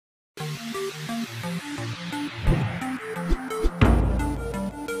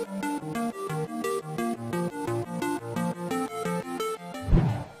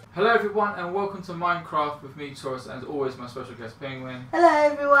Hello everyone and welcome to Minecraft with me, Taurus, and as always my special guest Penguin. Hello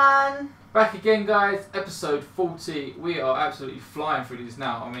everyone! Back again guys, episode 40. We are absolutely flying through these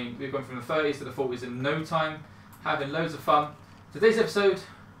now. I mean, we've gone from the 30s to the 40s in no time, having loads of fun. Today's episode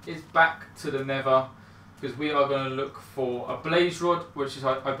is back to the Nether, because we are going to look for a blaze rod, which is,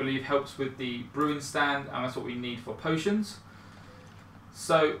 I believe helps with the brewing stand, and that's what we need for potions.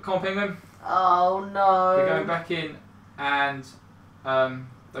 So, come on Penguin. Oh no. We're going back in and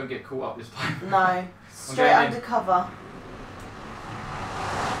don't get caught up this time. No. Straight undercover.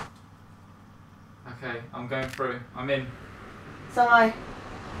 Okay, I'm going through. I'm in. So am I.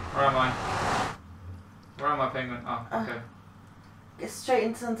 Where am I? Where am I, Penguin? Oh, okay. Get straight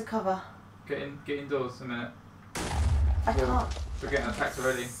into undercover. Get indoors a minute. I can't. We're getting attacked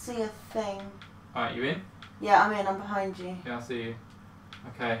already. See a thing. Alright, you in? Yeah, I'm in. I'm behind you. Yeah, I see you.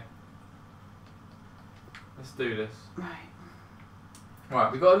 Okay. Let's do this. Right. Right,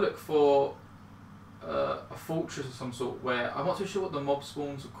 we've got to look for a fortress of some sort where, I'm not too sure what the mob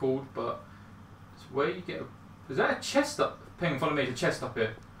spawns are called, but it's where you get a... Is that a chest up? Penguin, follow me, there's a chest up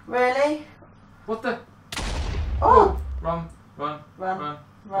here. Really? What the... Oh! Run.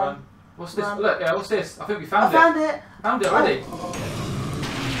 What's this? Run. Look, yeah, what's this? I think we found it. I found it! Found it already.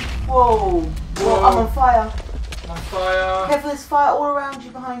 Whoa! Whoa! I'm on fire. I'm on fire. Careful, there's fire all around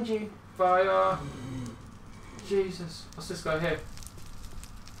you, behind you. Fire. Jesus. What's this guy here?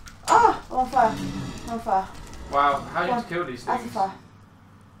 Ah! I'm on fire. I'm on fire. Wow, how do you have to kill these Out of things? fire.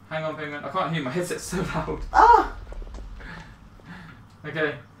 Hang on, Penguin. I can't hear, my headset's so loud. Ah!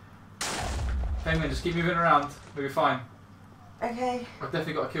 Okay. Penguin, just keep moving around. We'll be fine. Okay. I've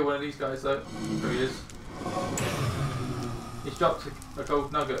definitely got to kill one of these guys though. There he is. He's dropped a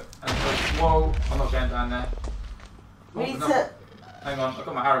gold nugget. And whoa, I'm not going down there. We need no. to Hang on, I've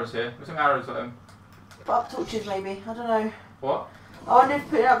got my arrows here. There's some arrows at him. put up torches maybe. I don't know. What? I wonder if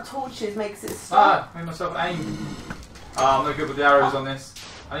putting up torches makes it stop. Ah, made myself aim. Ah, I'm no good with the arrows on this.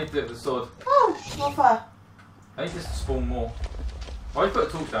 I need to do it with the sword. Oh, I'm on fire. I need this to spawn more. Why do you put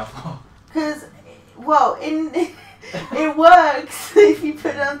a torch down for? Because, well, it works if you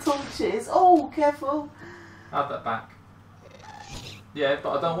put down torches. Oh, careful. Add that back. Yeah,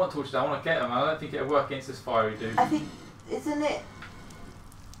 but I don't want torches down. I want to get them. I don't think it'll work against this fiery dude. I think, isn't it?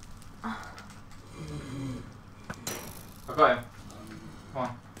 I got him. Come on.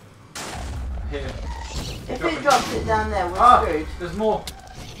 Hit him. If it drops it down there, we're screwed. There's more.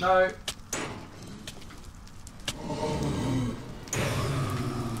 No.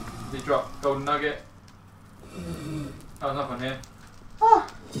 Did he drop golden nugget? Oh, there's nothing here. Ah.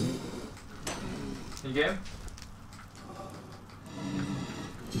 Can you get him?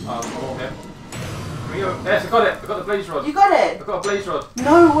 Oh, there's more here. Here we go. Yes, I got it. I got the blaze rod. You got it? I got a blaze rod.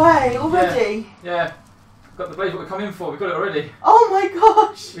 No way, already? Yeah. Got the blaze rod we come in for. We got it already. Oh my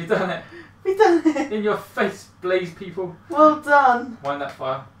gosh. We done it. We done it. In your face, blaze people. Well done. Wind that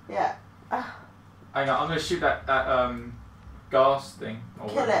fire. Yeah. Hang on, I'm going to shoot that gas thing. Or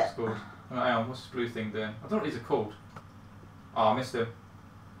Kill whatever it. it's called. Hang on, what's this blue thing doing? I don't know what these are called. Oh, I missed him.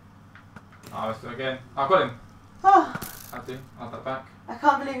 Oh, I missed him again. Oh, I got him. Oh, I'll do. I'll have that back. I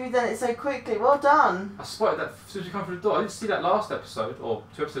can't believe you've done it so quickly. Well done. I spotted that as soon as you come through the door. I didn't see that last episode, or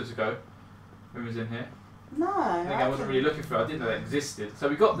 2 episodes ago, when we was in here. No. I wasn't really looking for it. I didn't know that existed. So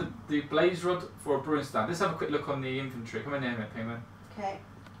we got the blaze rod for a brewing stand. Let's have a quick look on the inventory. Come in here a minute, Penguin. Okay.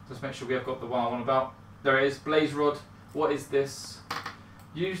 Just make sure we have got the one I want about. There it is, blaze rod. What is this?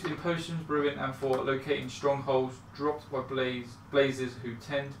 Used in potions, brewing, and for locating strongholds dropped by blazes who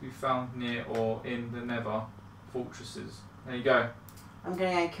tend to be found near or in the Nether fortresses. There you go. I'm going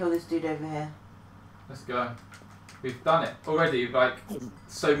to go and kill this dude over here. Let's go. We've done it already, like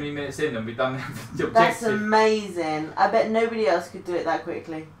so many minutes in and we've done the objective. That's amazing. I bet nobody else could do it that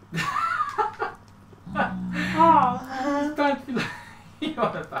quickly. Oh, don't be like you're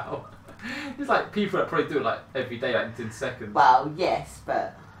on about. It's like people that probably do it like every day, like in seconds. Well, yes,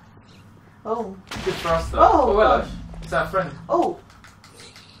 but... Oh. Good for us though. Oh, hello. It's our friend. Oh.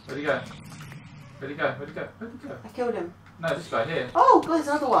 Where'd he go? Where'd he go? Where'd he go? Where'd he go? I killed him. No, this guy here. Oh, God, there's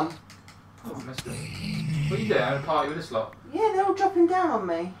another one. Oh, I missed him. What are you doing? Having a party with this lot? Yeah, they're all dropping down on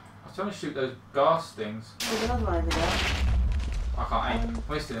me. I was trying to shoot those gas things. There's another one over there. I can't aim. I'm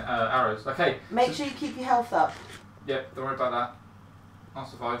wasting arrows. Okay. Make sure you keep your health up. Yep, don't worry about that. I'll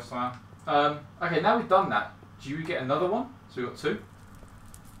survive somehow. Okay, now we've done that. Do you get another one? So we've got 2.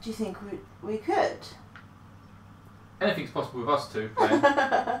 Do you think we could? Anything's possible with us 2 playing.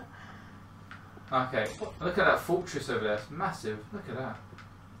 Okay, look at that fortress over there. It's massive. Look at that.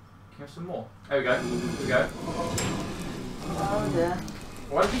 Can you have some more? There we go. Here we go. Oh dear.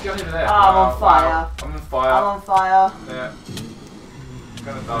 Why did you go over there? Oh, I'm on fire. I'm on fire. I'm on fire. Yeah. I'm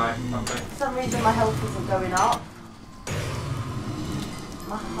gonna die. Okay. For some reason my health isn't going up.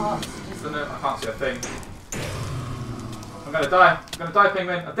 My heart's just... I can't see a thing. I'm gonna die. I'm gonna die,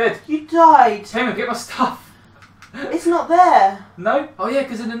 Penguin. I'm dead. You died. Penguin, get my stuff. It's not there. No? Oh yeah,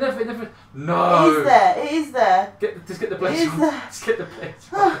 because in the never, it never... No! It is there. It is there. Just get the blades It is rod. there. Just get the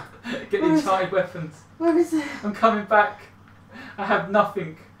blades rod. Get the Where is enchanted weapons. Where is it? I'm coming back. I have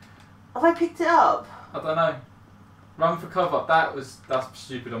nothing. Have I picked it up? I don't know. Run for cover. That's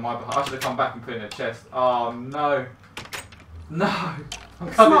stupid on my behalf. I should have come back and put it in a chest. Oh no. No. I'm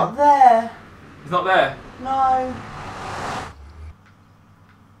It's coming. not there. It's not there. No.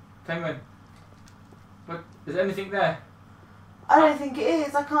 Penguin. What? Is there anything there? I don't think it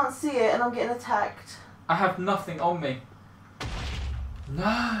is. I can't see it and I'm getting attacked. I have nothing on me.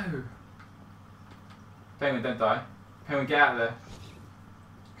 No. Penguin, don't die. Penguin, get out of there.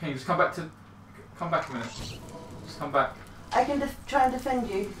 Can you just come back a minute. Just come back. I can try and defend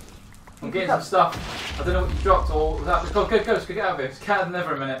you. I'm getting some stuff. I don't know what you dropped or without. Go, get out of here. Just get out of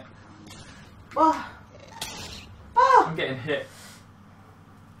never a minute. Oh. Oh. I'm getting hit.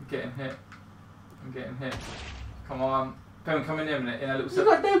 I'm getting hit. I'm getting hit. Come on. Penguin, come in here a minute. In a little. You've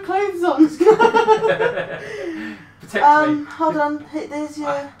got no clothes on. Protect me. Hold on. There's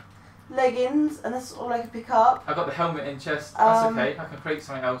your leggings, and that's all I can pick up. I've got the helmet in chest. That's okay. I can create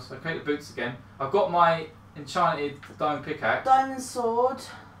something else. I can create the boots again. I've got my enchanted diamond pickaxe. Diamond sword.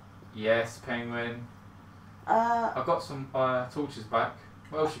 Yes, Penguin. Uh, I've got some torches back.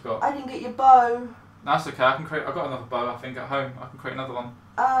 What else you got? I didn't get your bow. That's okay. I can create. I've got another bow. I think at home. I can create another one.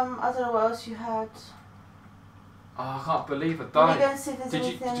 I don't know what else you had. Oh, I can't believe I Let me died. go and see if there's Did you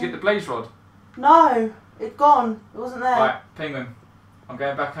anything. get the blaze rod? No, it's gone. It wasn't there. Right, Penguin. I'm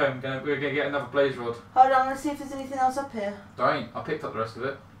going back home. We're gonna get another blaze rod. Hold on, I'm gonna see if there's anything else up here. Don't. I picked up the rest of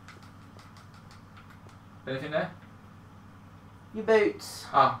it. Anything there? Your boots.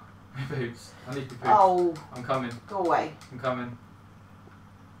 Ah, my boots. I need the boots. Oh, I'm coming. go away. I'm coming.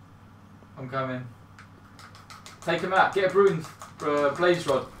 I'm coming. Take him out. Get a brewing blaze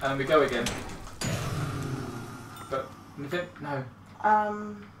rod, and we go again. But anything? No.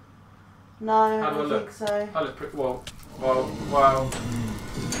 No, I How do I don't look? think so. I look pretty. Whoa. Wow.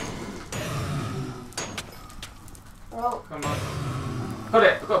 Oh, Come on. Got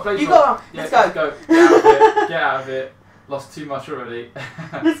it. I've got a blaze you rod. got one. Yeah, Let's go. Get out of it. Get out of it. Lost too much already.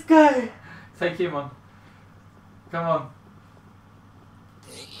 Let's go. Take him on. Come on.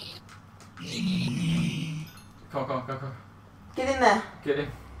 Come on. Get in there. Get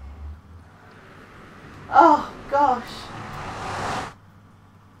him. Oh gosh.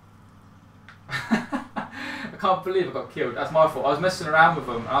 I can't believe I got killed. That's my fault. I was messing around with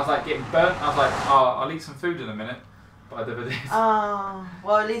them and I was like getting burnt. I was like, oh, I'll eat some food in a minute. But I never did. Oh,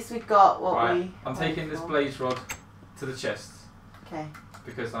 well at least we got what Right, we... I'm taking this blaze rod to the chest. Okay.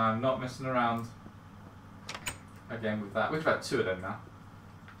 Because I'm not messing around again with that. We've had 2 of them now.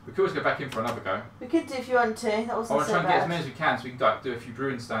 We could always go back in for another go. We could do if you want to. That I wasn't want to so try and get as bad. many as we can so we can like, do a few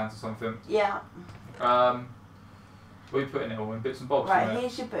brewing stands or something. Yeah. We're putting it all in bits and bobs. Right,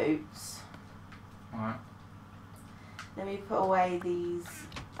 here's your boots. Alright. Let me put away these.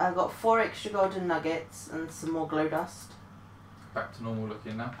 I've got 4 extra golden nuggets and some more glow dust. Back to normal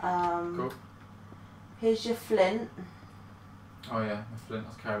looking now. Cool. Here's your flint. Oh yeah, the flint. I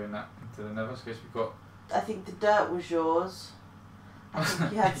was carrying that into the nether. So I guess we've got. I think the dirt was yours. I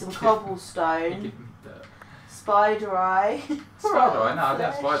think you had some You cobblestone. give me dirt. Spider eye. Spider eye? No, I don't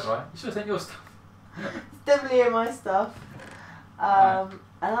have Flesh. spider eye. You should have sent your stuff. It's definitely in my stuff. A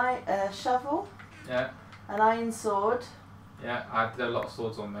shovel. Yeah. An iron sword. Yeah, I did a lot of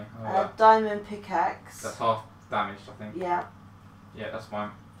swords on me. Oh, A diamond pickaxe. that's half damaged, I think. Yeah. Yeah, that's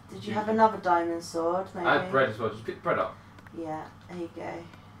fine. Did you have another diamond sword? Maybe. I had bread as well. Just pick the bread up. Yeah. There you go.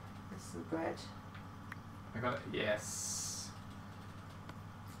 This is the bread. I got it. Yes.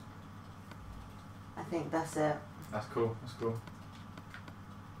 I think that's it. That's cool. That's cool.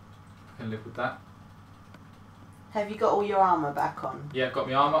 I can live with that. Have you got all your armour back on? Yeah, I've got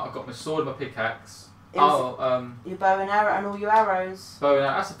my armour. I've got my sword, my pickaxe. Your bow and arrow and all your arrows. Bow and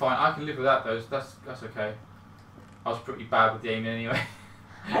arrow. That's fine. I can live with that. That's okay. I was pretty bad with the aiming anyway.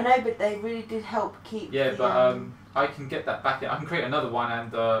 I know, but they really did help keep. Yeah, the, but I can get that back in. I can create another one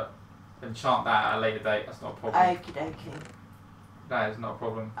and enchant that at a later date. That's not a problem. Okie dokie. That is not a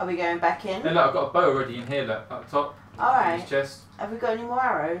problem. Are we going back in? Hey, look, I've got a bow already in here. Look, at the top. Alright. His chest. Have we got any more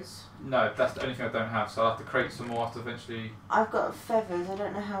arrows? No, that's the only thing I don't have. So I'll have to create some more after eventually. I've got feathers. I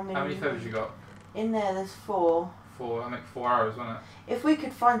don't know how many. How many feathers you got? In there, there's 4. 4. I make 4 arrows, won't it? If we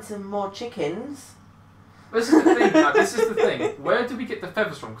could find some more chickens. This is the thing. This is the thing. Where do we get the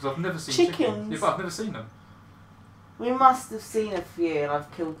feathers from? Because I've never seen chickens. Chickens. Yeah, but I've never seen them. We must have seen a few and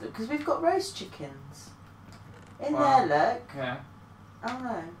I've killed them. Because we've got roast chickens. In there, look. Yeah. Oh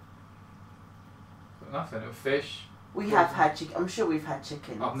no. Got nothing. Little fish. We have had chicken. I'm sure we've had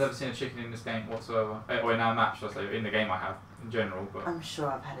chickens. I've never seen a chicken in this game whatsoever. Or in our match, should I say. In the game I have, in general. But I'm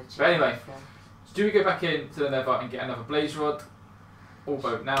sure I've had a chicken. But anyway, before. so do we go back into the Nether and get another blaze rod? All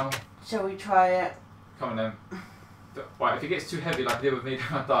boat now. Shall we try it? Come on then. Right, if it gets too heavy like I did with me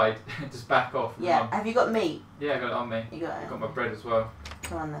when I died, just back off. Yeah. Have you got meat? Yeah, I got it on me. You got it? I've got my bread as well.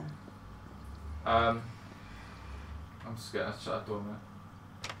 Come on then. I'm just going to shut that door a minute.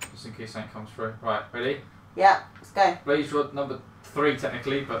 Just in case something comes through. Right, ready? Yeah, let's go. Blaze rod number 3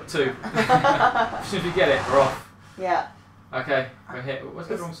 technically, but 2. As soon as we get it, we're off. Yeah. Okay, we're here. What's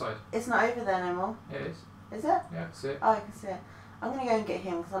the wrong side? It's not over there no more. Yeah, it is. Is it? Yeah, I can see it. Oh, I can see it. I'm going to go and get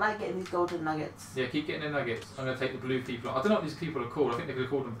him because I like getting these golden nuggets. Yeah, keep getting the nuggets. I'm going to take the blue people. I don't know what these people are called. I think they could have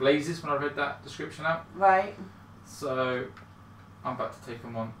called them blazes when I read that description out. Right. So, I'm about to take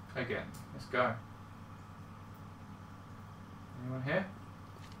them on again. Let's go. Anyone here?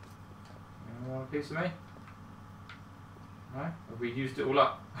 Anyone want a piece of me? No? Have we used it all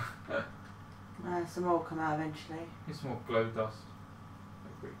up? No, some more will come out eventually. Need some more glow dust.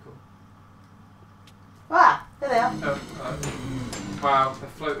 They're pretty cool. Ah! There they are. Oh, wow, they're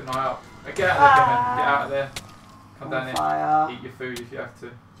floating high up. Get out of there, Penguin. Get out of there. Come down here. Fire. Eat your food if you have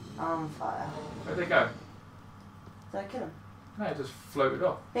to. On fire. Where'd they go? Did I kill him? No, it just floated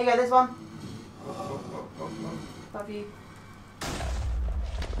off. Here you go, there's one. Oh. Love you.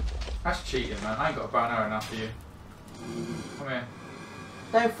 That's cheating, man. I ain't got a bow and arrow enough for you. Come here.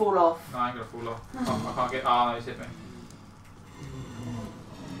 Don't fall off. No, I ain't gonna fall off. I can't get. Oh, no, he's hit me.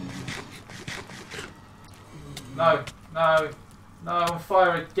 No, I'm on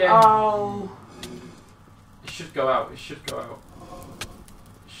fire again. Oh. It should go out. It should go out.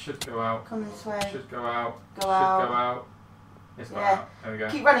 It should go out. Come this way. It should go out. Go out. Should go out. It's gone Yeah. out. There we go.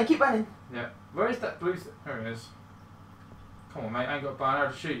 Keep running, keep running. Yeah. Where is that blue thing? There it is. Come on, mate. I ain't got a bow and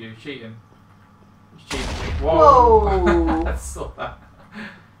arrow to shoot you. Cheating. He's cheating. Whoa. Whoa. I saw that. Look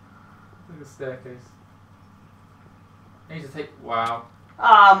at the staircase. I need to take. Wow.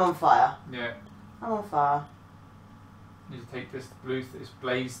 Ah, I'm on fire. Yeah. I'm on fire. Need to take this this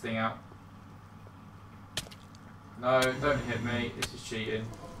blaze thing out. No, don't hit me. This is cheating.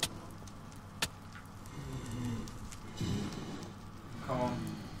 Come on,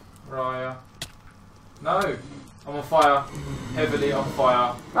 Raya. No, I'm on fire. Heavily on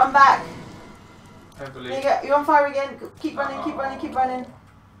fire. Run back. Heavily. There you go. You're on fire again. Keep running, keep running, keep running.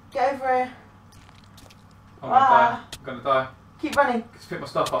 Get over here. I'm gonna die. I'm gonna die. Keep running. Spit my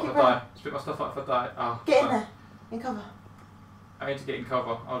stuff up if I die. Spit my stuff up if I die. Oh, Get in there. In cover. I need to get in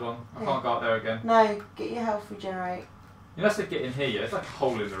cover. Hold on. I Yeah. can't go up there again. No, get your health regenerate. You know, let's get in here, yeah? There's like a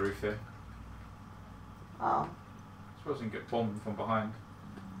hole in the roof here. Oh, I suppose I can get bombed from behind.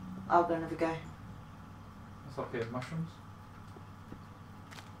 I'll go and have a go. What's up here? Mushrooms?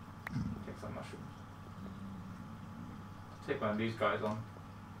 Take some mushrooms. Take one of these guys on.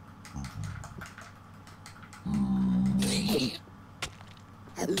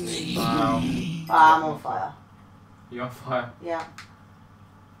 Wow. Ah, I'm on fire. You on fire? Yeah.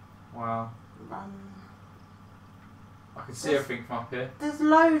 Wow. Run. I can see everything from up here. There's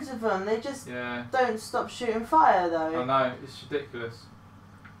loads of them. They just Yeah. don't stop shooting fire though. I know, it's ridiculous.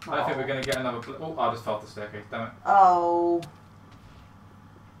 I don't think we're going to get another. Oh, I just fell off the staircase, damn it. Oh.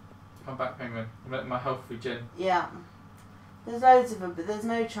 Come back, Penguin. I'm letting my health regen. Yeah. There's loads of them, but there's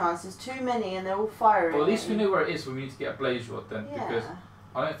no chance. There's too many and they're all firing. Well, at least we know where it is when we need to get a blaze rod then. Yeah. Because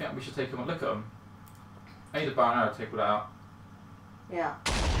I don't think we should take them on. Look at them. I need a bow and arrow to take all that out. Yeah.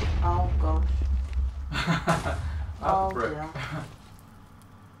 Oh gosh. Out the brick. Dear.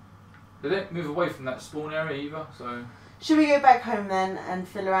 They didn't move away from that spawn area either, so. Should we go back home then and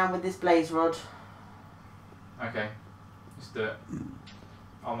fill around with this blaze rod? Okay. Let's do it.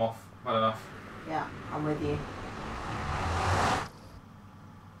 I'm off. Well enough. Yeah, I'm with you.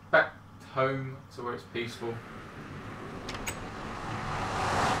 Back home to where it's peaceful.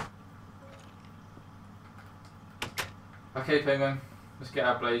 Okay, Penguin. Let's get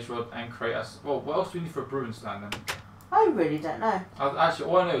our blaze rod and create us. Well, what else do we need for a brewing stand then? I really don't know. Actually,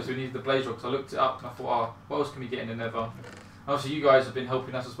 all I know is we needed the blaze rod because I looked it up and I thought, oh, what else can we get in the Nether? Obviously, you guys have been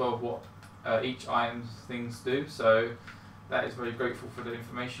helping us as well with what each item's things do, so that is very grateful for the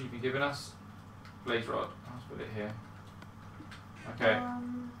information you've been giving us. Blaze rod. I'll just put it here. Okay.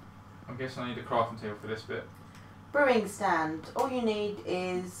 I guess I need a crafting table for this bit. Brewing stand. All you need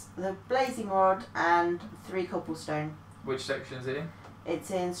is the blazing rod and 3 cobblestone. Which section is it in?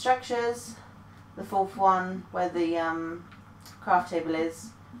 It's in structures, the 4th one where the craft table is,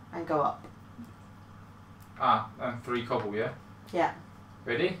 and go up. And 3 cobble, yeah? Yeah.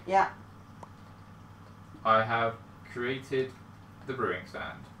 Ready? Yeah. I have created the brewing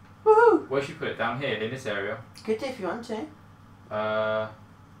stand. Woohoo! Where should you put it? Down here, in this area? Could do if you want to. How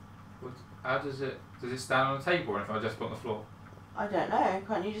does it stand on a table or if I just put it on the floor? I don't know.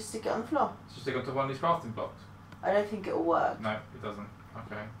 Can't you just stick it on the floor? Just stick it onto one of these crafting blocks? I don't think it'll work. No, it doesn't.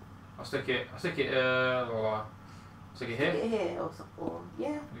 Okay. I'll stick it here. Stick it here or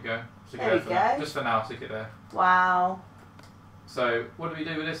yeah. There you go. Stick There it you for now. go. Just for now, stick it there. Wow. So, what do we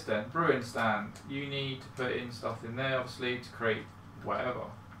do with this then? Brewing stand. You need to put in stuff in there, obviously, to create whatever.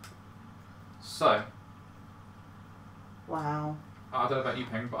 So, Wow. I don't know about you,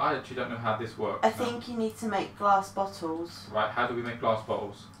 Penguin, but I actually don't know how this works. I think you need to make glass bottles. Right, how do we make glass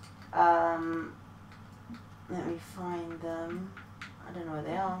bottles? Let me find them. I don't know where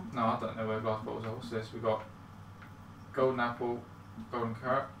they are. No, I don't know where glass bottles are. What's this? We've got golden apple, golden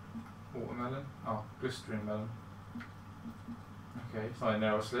carrot, watermelon, blistering melon. Okay, it's not in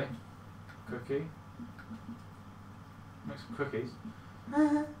there obviously. Cookie. Make some cookies.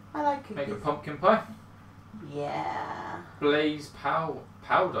 I like cookies. Make a pumpkin pie. Yeah. Blaze powder.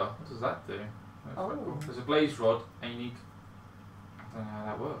 What does that do? That's quite cool. There's a blaze rod and you need... I don't know how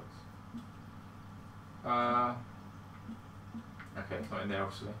that works. Okay, it's not in there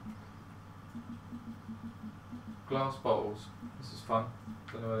obviously. Glass bottles. This is fun.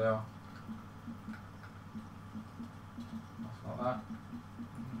 Don't know where they are. That's not that.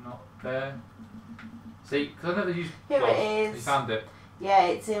 Not there. See, because I never used Here glass. it is. You found it. Yeah,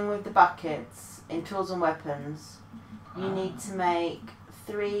 it's in with the buckets. In tools and weapons. You need to make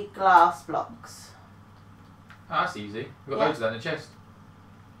 3 glass blocks. That's easy. We've got loads of that in the chest.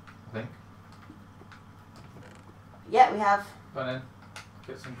 I think. Yeah, we have. Go on then.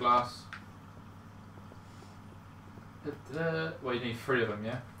 Get some glass. Well, you need 3 of them,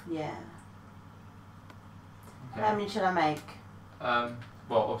 yeah? Yeah. Okay. How many should I make? Well,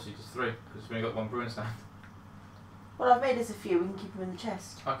 obviously just 3, because we've only got 1 brewing stand. Well, I've made us a few. We can keep them in the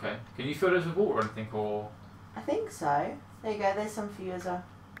chest. Okay. Can you fill those with water or anything, or...? I think so. There you go. There's some for you as well.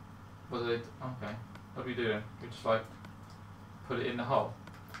 Was it? Okay. What do we do then? We just like put it in the hole?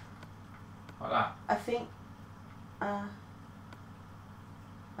 Like that? I think... I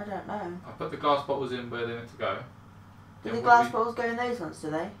don't know. I put the glass bottles in where they're meant to go. Do Then the what glass bottles go in those ones, do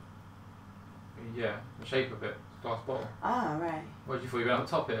they? Yeah, the shape of it. Glass bottle. Ah, right. What did you thought you were on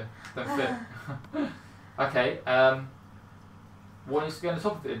top here? Don't fit. Okay, what needs to go on the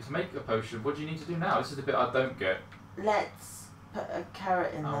top of it to make a potion? What do you need to do now? This is the bit I don't get. Let's put a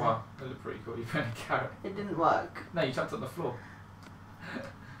carrot in Oh there. wow, that looked pretty cool. You put in a carrot. It didn't work. No, you chucked it on the floor.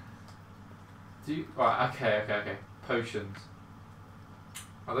 Do you? Right, okay. Potions.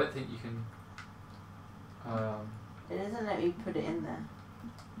 I don't think you can... It doesn't let me put it in there.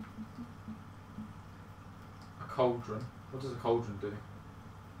 A cauldron. What does a cauldron do?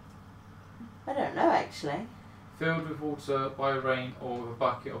 I don't know, actually. Filled with water by rain or with a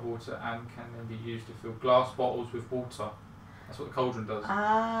bucket of water and can then be used to fill glass bottles with water. That's what the cauldron does.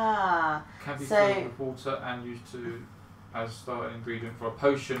 Ah. Can be so filled with water and used to as a starting ingredient for a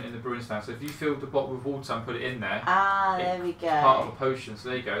potion in the brewing stand. So if you filled the bottle with water and put it in there, there we go. Part of a potion. So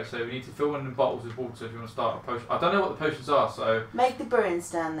there you go. So we need to fill one of the bottles with water if you want to start a potion. I don't know what the potions are, so... Make the brewing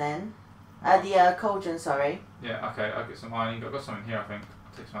stand then. The cauldron, sorry. Yeah, okay, I'll get some iron. I've got some in here, I think.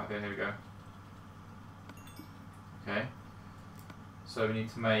 I'll take some out there. Here we go. Okay. So we need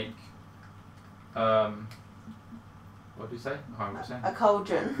to make... what did you say? I can't remember A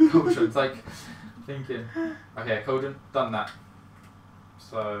cauldron. Cauldron, like... Thinking. Okay, cauldron, done that.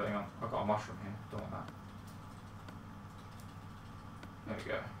 So, hang on, I've got a mushroom here, don't want that. There we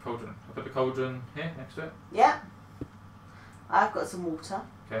go, cauldron. I'll put the cauldron here, next to it. Yeah. I've got some water.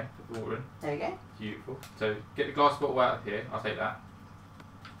 Okay, put the water in. There we go. Beautiful. So, get the glass bottle out of here, I'll take that.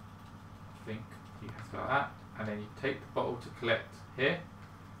 I think you have to go like that. And then you take the bottle to collect here.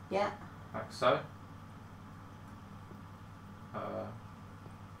 Yeah. Like so.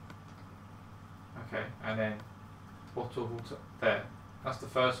 Okay, and then bottle of water there. That's the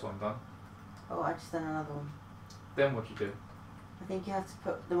first one done. Oh, I just done another one. Then what do you do? I think you have to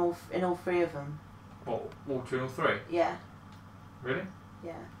put them all in all 3 of them. What, water in all 3? Yeah. Really?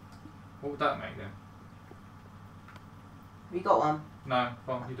 Yeah. What would that make then? Have you got one? No,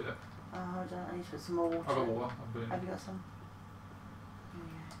 go on, you do it. Oh, hold on. I need to put some more water. I've got water. I'm putting it. Have you got some?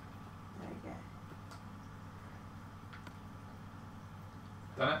 There we go.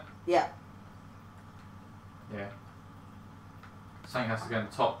 Done it? Yeah. Yeah. Something has to go on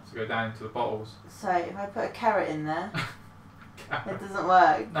the top to go down into the bottles. So if I put a carrot in there, it doesn't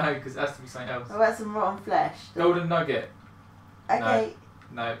work. No, because it has to be something else. What about some rotten flesh? Golden nugget. Okay.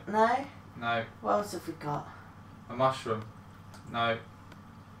 No. No? No. What else have we got? A mushroom. No.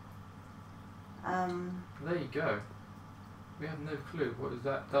 There you go. We have no clue what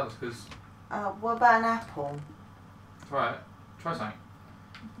that does because. What about an apple? Try it. Try something.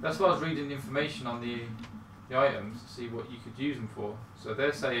 That's why I was reading the information on the items to see what you could use them for. So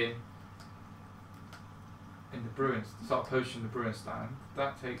they're saying in the brewing, start potion the brewing stand.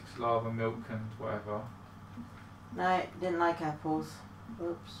 That takes lava, milk, and whatever. No, didn't like apples.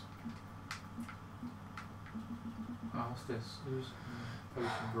 Oops. Oh, what's this? Use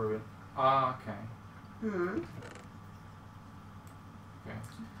potion brewing. Ah, okay.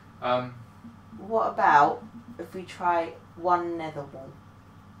 Okay. What about if we try one nether wall?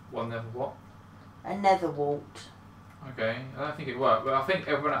 One nether what? A nether wart. Okay, I don't think it worked, but I think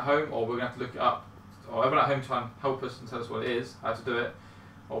everyone at home, or we're going to have to look it up, or everyone at home try and help us and tell us what it is, how to do it,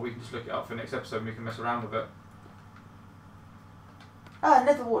 or we can just look it up for the next episode and we can mess around with it. Oh,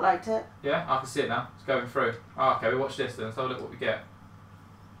 nether wart liked it. Yeah, I can see it now. It's going through. Ah, okay, we watch this then. Let's have a look what we get.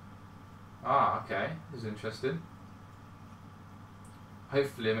 Ah, okay. This is interesting.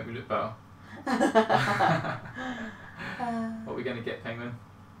 Hopefully it'll make me look better. What are we going to get, Penguin?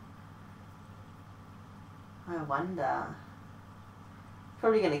 I wonder.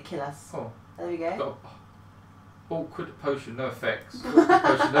 Probably going to kill us. Oh. There we go. Got awkward potion, no effects. Awkward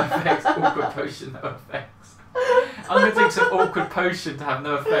potion, no effects. Awkward potion, no effects. I'm going to take some awkward potion to have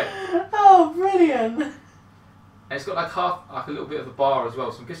no effect. Oh, brilliant. And it's got like a little bit of a bar as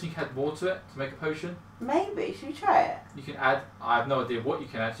well, so I'm guessing you can add more to it to make a potion. Maybe. Should we try it? You can add, I have no idea what you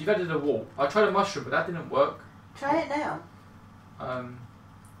can add. So you've added a wall. I tried a mushroom, but that didn't work. Try it now. I'll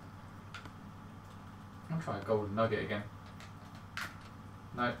try a golden nugget again.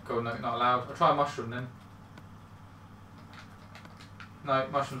 No, golden nugget not allowed. I'll try a mushroom then. No,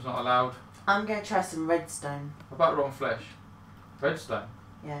 mushroom's not allowed. I'm going to try some redstone. What about rotten flesh? Redstone?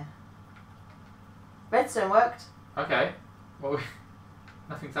 Yeah. Redstone worked. Okay. Well,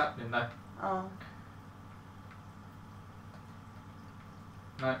 nothing's happening though. Oh.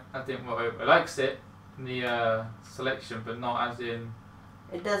 No, that didn't work. It likes it in the selection, but not as in...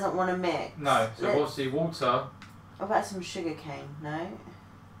 It doesn't want to mix. No, so obviously water... What about some sugar cane? No.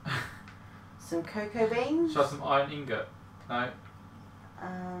 Some cocoa beans? Try some iron ingot? No.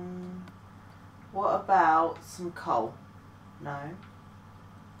 What about some coal? No.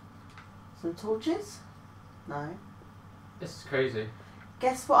 Some torches? No. This is crazy.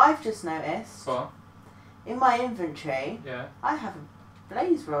 Guess what I've just noticed? Go on. In my inventory, Yeah. I have a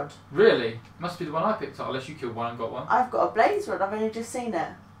blaze rod. Really? Must be the one I picked up, unless you killed one and got one. I've got a blaze rod, I've only just seen it.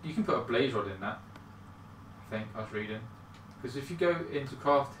 You can put a blaze rod in that. I think, I was reading. Because if you go into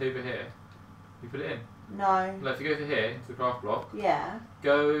craft over here, you put it in. No. Like if you go over here, into the craft block, Yeah.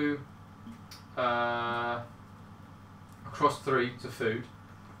 go across 3 to food.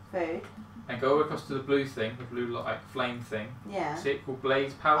 Food. And go across to the blue thing, the blue like flame thing. Yeah. See it called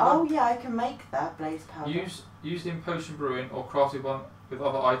blaze powder? Oh yeah, I can make that blaze powder. Use in potion brewing or crafted one with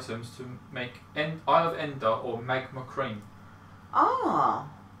other items to make Eye of Ender or magma cream. Ah.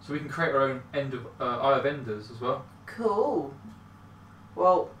 So we can create our own Eye of Enders as well. Cool.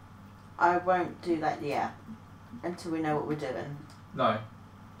 Well, I won't do that yet until we know what we're doing. No,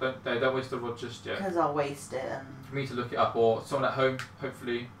 don't waste the rod just yet. Because I'll waste it. And For me to look it up, or someone at home,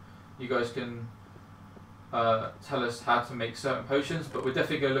 hopefully you guys can tell us how to make certain potions, but we're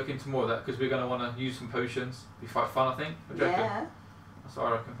definitely going to look into more of that because we're going to want to use some potions. Be quite fun, I think. What do you reckon? yeah. That's what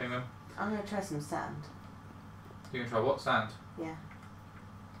I reckon, Penguin. I'm going to try some sand. You can try what? Sand? Yeah.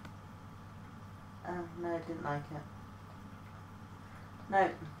 No, I didn't like it. No.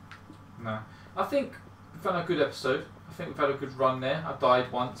 No. I think we've had a good episode. I think we've had a good run there. I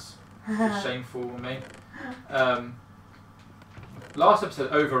died once. It's shameful on me. Last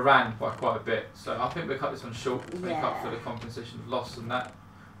episode overran by quite a bit, so I think we'll cut this one short to make up for the compensation of loss and that.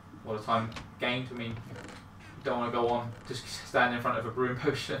 All the time gained. I mean, you don't want to go on just standing in front of a brewing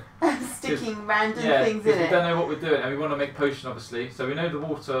potion. Sticking random things in we it. don't know what we're doing, and we want to make potion obviously. So we know the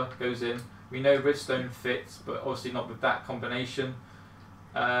water goes in. We know redstone fits, but obviously not with that combination.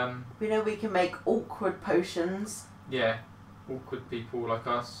 We know we can make awkward potions. Yeah, awkward people like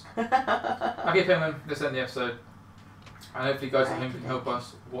us. Okay, Penguin, let's end the episode. And hopefully you guys at home can help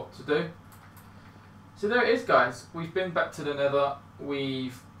us what to do. So there it is, guys. We've been back to the nether.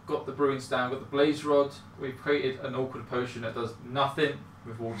 We've got the brewing stand, got the blaze rod. We've created an awkward potion that does nothing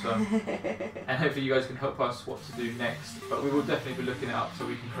with water. And hopefully you guys can help us what to do next. But we will definitely be looking it up so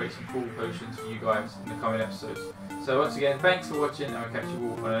we can create some cool potions for you guys in the coming episodes. So once again, thanks for watching, and we'll catch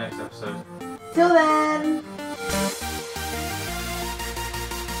you all on the next episode. Till then!